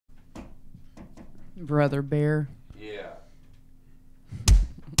Brother Bear. Yeah.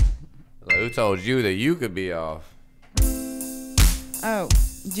 Like, who told you that you could be off? Oh,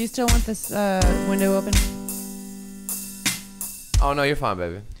 do you still want this window open? Oh, no, you're fine,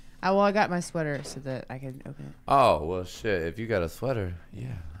 baby. Oh, well, I got my sweater so that I can open it. Oh, well, shit. If you got a sweater, yeah,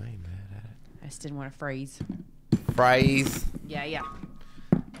 I ain't mad at it. I just didn't want to freeze. Fries. Yeah, yeah.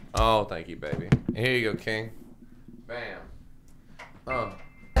 Oh, thank you, baby. And here you go, King. Bam. Oh.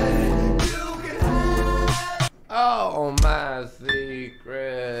 Oh, my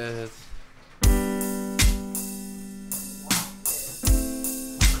secrets.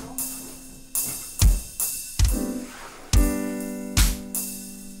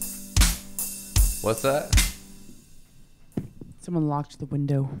 What's that? Someone locked the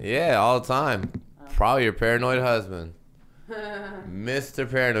window. Yeah, all the time. Probably your paranoid husband. Mr.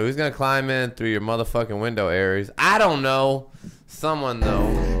 Paranoid. Who's gonna climb in through your motherfucking window, Aries? I don't know. Someone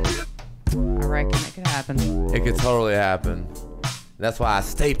though. I reckon it could happen. It could totally happen. That's why I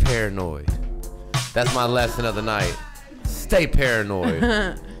stay paranoid. That's my lesson of the night. Stay paranoid.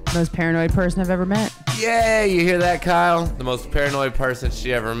 Most paranoid person I've ever met. Yeah, you hear that, Kyle? The most paranoid person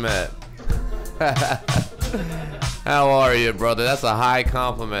she ever met. How are you, brother? That's a high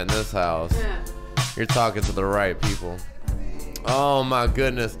compliment in this house. You're talking to the right people. Oh my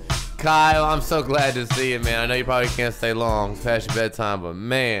goodness. Kyle, I'm so glad to see you, man. I know you probably can't stay long. It's past your bedtime, but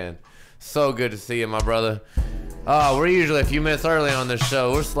man, so good to see you, my brother. Oh, we're usually a few minutes early on this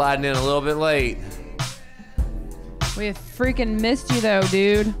show. We're sliding in a little bit late. We have freaking missed you though,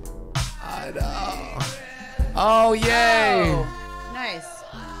 dude. I know. Oh, yay. Oh, nice.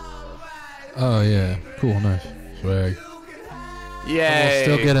 Oh yeah, cool, nice. Swag. Yay.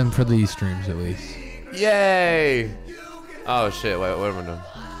 We'll still get him for these streams at least. Yay. Oh shit, wait, what am I doing?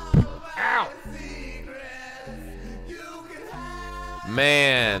 Ow.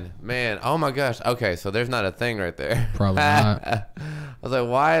 Man, oh my gosh. Okay, so there's not a thing right there. Probably not. I was like,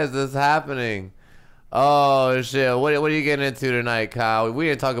 why is this happening? Oh shit, what are you getting into tonight, Kyle? We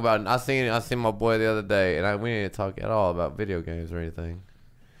didn't talk about, I seen my boy the other day, and we didn't talk at all about video games or anything.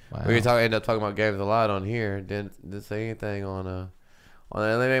 Wow. We ended up talking about games a lot on here. Didn't say anything on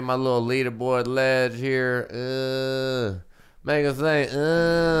let me make my little leaderboard ledge here. Make us say,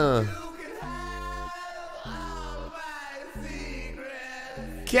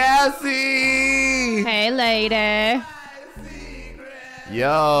 Cassie! Hey, lady.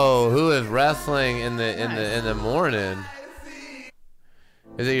 Yo, who is wrestling in the morning?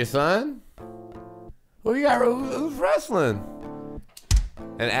 Is it your son? Who you got? Who's wrestling?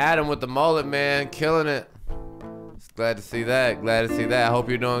 And Adam with the mullet, man, killing it. Glad to see that. Glad to see that. I hope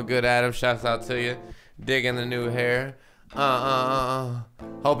you're doing good, Adam. Shouts out to you. Digging the new hair.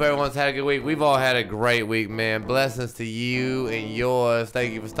 Hope everyone's had a good week. We've all had a great week, man. Blessings to you and yours.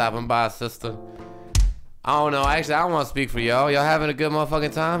 Thank you for stopping by, sister. I don't know. Actually, I don't want to speak for y'all. Y'all having a good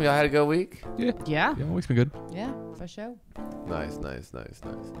motherfucking time? Y'all had a good week? Yeah. Yeah. Yeah, week's been good. Yeah, for sure. Nice.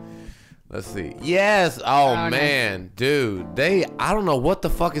 Let's see. Yes. Oh, man. Nice. Dude, I don't know what the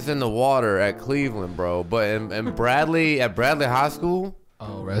fuck is in the water at Cleveland, bro. But in Bradley, at Bradley High School.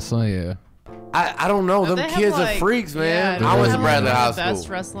 Oh, wrestling, yeah. I don't know. Them kids are freaks, man. Yeah, I went to Bradley High School. Best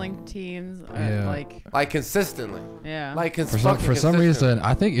wrestling teams, like consistently. Yeah. Like for some reason,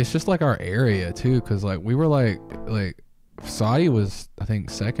 I think it's just like our area too, because like we were like Saudi was I think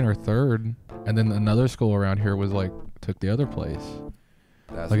second or third, and then another school around here was like took the other place.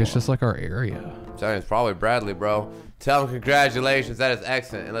 That's like it's just like our area. It's probably Bradley, bro. Tell them congratulations. That is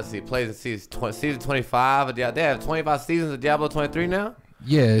excellent. And let's see, plays in season 25. They have 25 seasons of Diablo 23 now.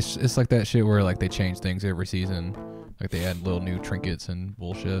 Yeah, it's like that shit where like they change things every season. Like they add little new trinkets and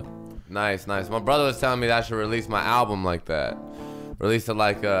bullshit. Nice. My brother was telling me that I should release my album like that. Release it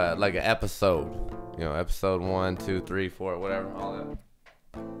like an episode. You know, episode 1, 2, 3, 4, whatever, all that.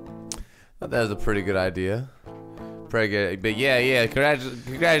 Thought that was a pretty good idea. Pretty good. But yeah.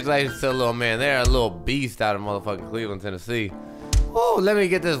 Congratulations to the little man. They're a little beast out of motherfucking Cleveland, Tennessee. Oh, let me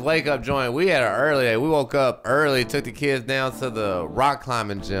get this wake up joint. We had an early day. We woke up early, took the kids down to the rock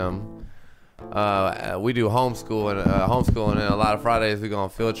climbing gym. We do homeschooling, and a lot of Fridays we go on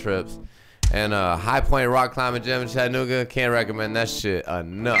field trips. And High Point Rock Climbing Gym in Chattanooga, can't recommend that shit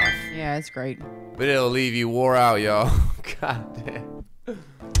enough. Yeah, it's great. But it'll leave you wore out, y'all. God damn.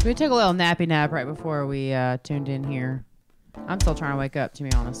 We took a little nappy nap right before we tuned in here. I'm still trying to wake up, to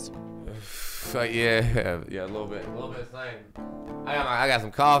be honest. Yeah, a little bit same. I got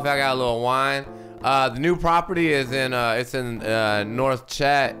some coffee. I got a little wine. The new property is in North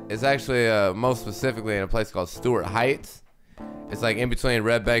Chat. It's actually most specifically in a place called Stewart Heights. It's like in between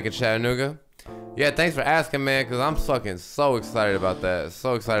Red Bank and Chattanooga. Yeah, thanks for asking, man, because I'm fucking so excited about that.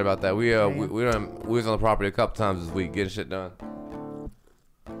 So excited about that. We we was on the property a couple times this week getting shit done.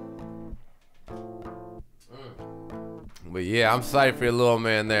 But yeah, I'm excited for your little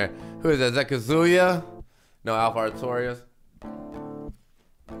man there. Who is that? Is that Kazuya? No, Alpha Artorias.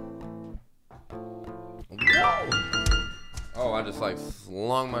 Oh, I just like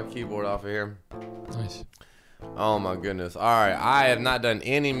slung my keyboard off of here. Nice. Oh my goodness. Alright, I have not done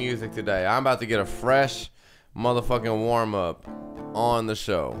any music today. I'm about to get a fresh motherfucking warm up on the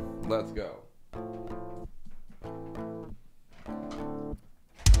show. Let's go.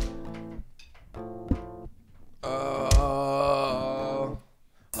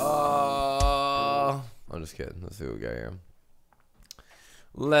 I'm just kidding. Let's see what we got here.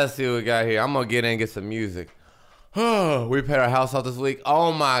 Let's see what we got here. I'm gonna get in and get some music. We paid our house off this week.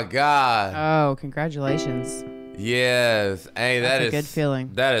 Oh my god. Oh, congratulations. Yes. Hey, That's a good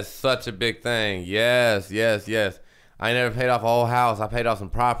feeling. That is such a big thing. Yes. I never paid off a whole house. I paid off some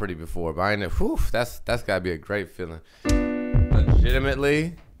property before, but I ain't never, whew, that's gotta be a great feeling.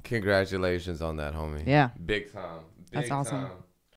 Legitimately, congratulations on that, homie. Yeah. Big time. That's awesome. Time.